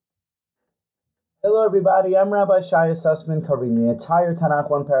Hello everybody, I'm Rabbi Shaya Sussman covering the entire Tanakh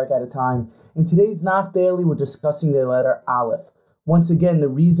one parak at a time. In today's Nach Daily, we're discussing the letter Aleph. Once again, the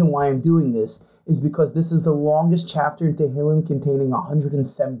reason why I'm doing this is because this is the longest chapter in Tehillim containing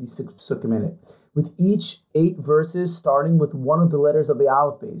 176 psukim in it, with each 8 verses starting with one of the letters of the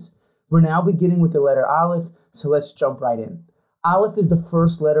Aleph base. We're now beginning with the letter Aleph, so let's jump right in. Aleph is the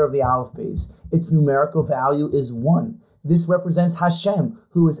first letter of the Aleph base. Its numerical value is 1. This represents Hashem,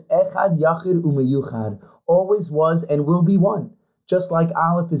 who is Echad, Yachid, Umeyuchad, always was and will be one. Just like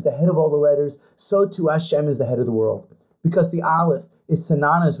Aleph is the head of all the letters, so too Hashem is the head of the world. Because the Aleph is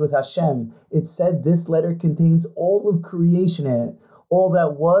synonymous with Hashem, it's said this letter contains all of creation in it. All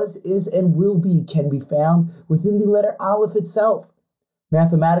that was, is, and will be can be found within the letter Aleph itself.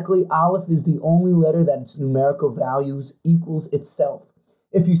 Mathematically, Aleph is the only letter that its numerical values equals itself.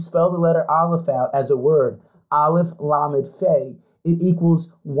 If you spell the letter Aleph out as a word, Aleph Lamed Fe, it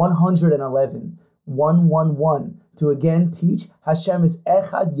equals 111, 111, to again teach Hashem is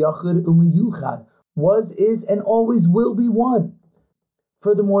Echad, Yachid, Umeyuchad, was, is, and always will be one.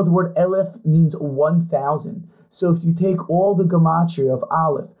 Furthermore, the word Aleph means 1,000. So if you take all the gematria of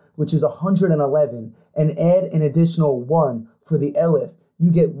Aleph, which is 111, and add an additional 1 for the Aleph,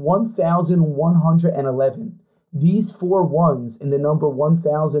 you get 1,111. These 4 ones in the number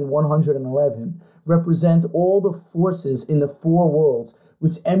 1,111 represent all the forces in the 4 worlds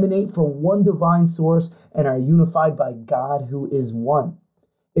which emanate from one divine source and are unified by God who is one.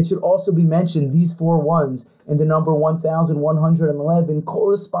 It should also be mentioned these 4 ones in the number 1,111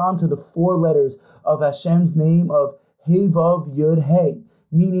 correspond to the 4 letters of Hashem's name of Hey Vav Yud Hey,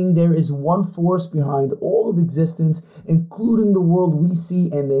 meaning there is one force behind all of existence, including the world we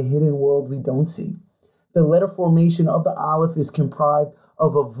see and the hidden world we don't see. The letter formation of the Aleph is comprised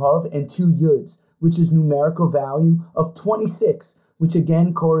of a Vav and 2 Yuds, which is numerical value of 26, which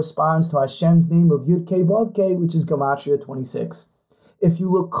again corresponds to Hashem's name of Yud Kei Vav Kei, which is Gematria 26. If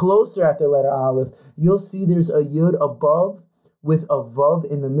you look closer at the letter Aleph, you'll see there's a Yud above with a Vav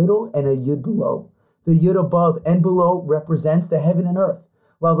in the middle and a Yud below. The Yud above and below represents the heaven and earth,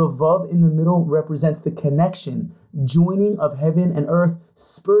 while the Vav in the middle represents the connection, joining of heaven and earth,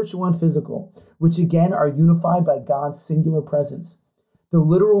 spiritual and physical, which again are unified by God's singular presence. The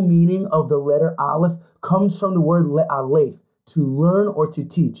literal meaning of the letter Aleph comes from the word le'alef, to learn or to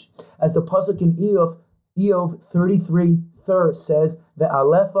teach. As the pasuk in Eov 33:3 says,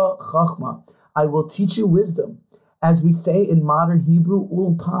 Ve'alefa chachma, I will teach you wisdom. As we say in modern Hebrew,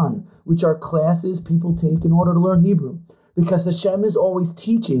 ulpan, which are classes people take in order to learn Hebrew. Because Hashem is always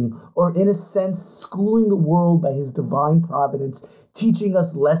teaching, or in a sense, schooling the world by His divine providence, teaching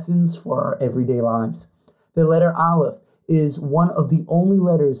us lessons for our everyday lives. The letter Aleph is one of the only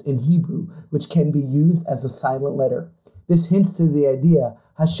letters in Hebrew which can be used as a silent letter. This hints to the idea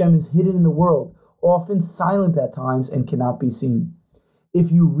Hashem is hidden in the world, often silent at times and cannot be seen.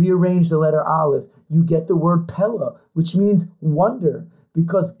 If you rearrange the letter Aleph, you get the word Pella, which means wonder,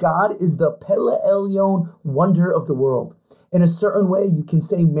 because God is the Pele Elyon, wonder of the world. In a certain way, you can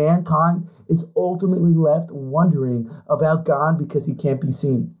say mankind is ultimately left wondering about God because He can't be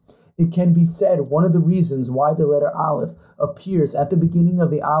seen. It can be said one of the reasons why the letter Aleph appears at the beginning of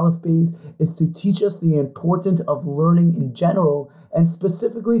the Aleph base is to teach us the importance of learning in general and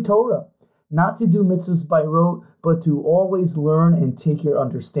specifically Torah. Not to do mitzvahs by rote, but to always learn and take your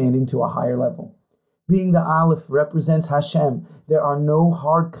understanding to a higher level. Being the Aleph represents Hashem, there are no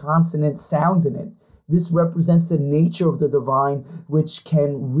hard consonant sounds in it. This represents the nature of the divine, which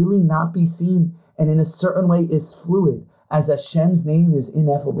can really not be seen, and in a certain way is fluid, as Hashem's name is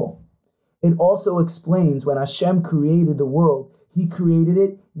ineffable. It also explains when Hashem created the world, He created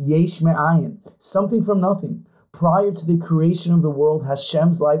it yesh me'ayin, something from nothing. Prior to the creation of the world,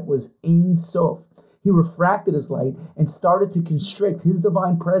 Hashem's light was Ein Sof. He refracted His light and started to constrict His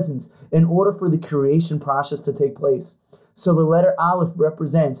divine presence in order for the creation process to take place. So the letter Aleph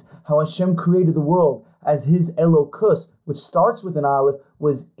represents how Hashem created the world, as His Elokus, which starts with an Aleph,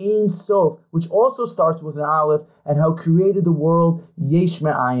 was Ein Sof, which also starts with an Aleph, and how created the world yesh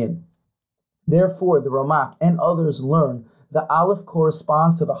me'ayin. Therefore, the Ramak and others learn the Aleph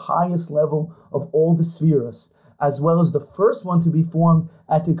corresponds to the highest level of all the spheres, as well as the first one to be formed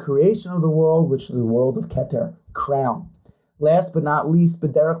at the creation of the world, which is the world of Keter, crown. Last but not least,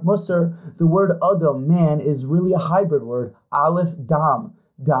 B'derech Musar, the word Adam, man, is really a hybrid word, Aleph Dam.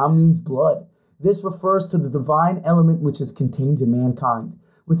 Dam means blood. This refers to the divine element which is contained in mankind.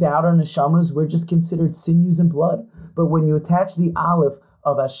 Without our neshamas, we're just considered sinews and blood. But when you attach the Aleph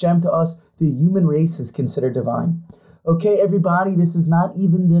of Hashem to us, the human race is considered divine. Okay, everybody, this is not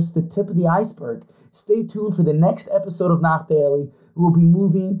even just the tip of the iceberg. Stay tuned for the next episode of Nach Daily. We will be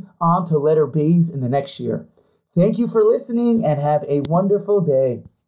moving on to letter Bays in the next year. Thank you for listening and have a wonderful day.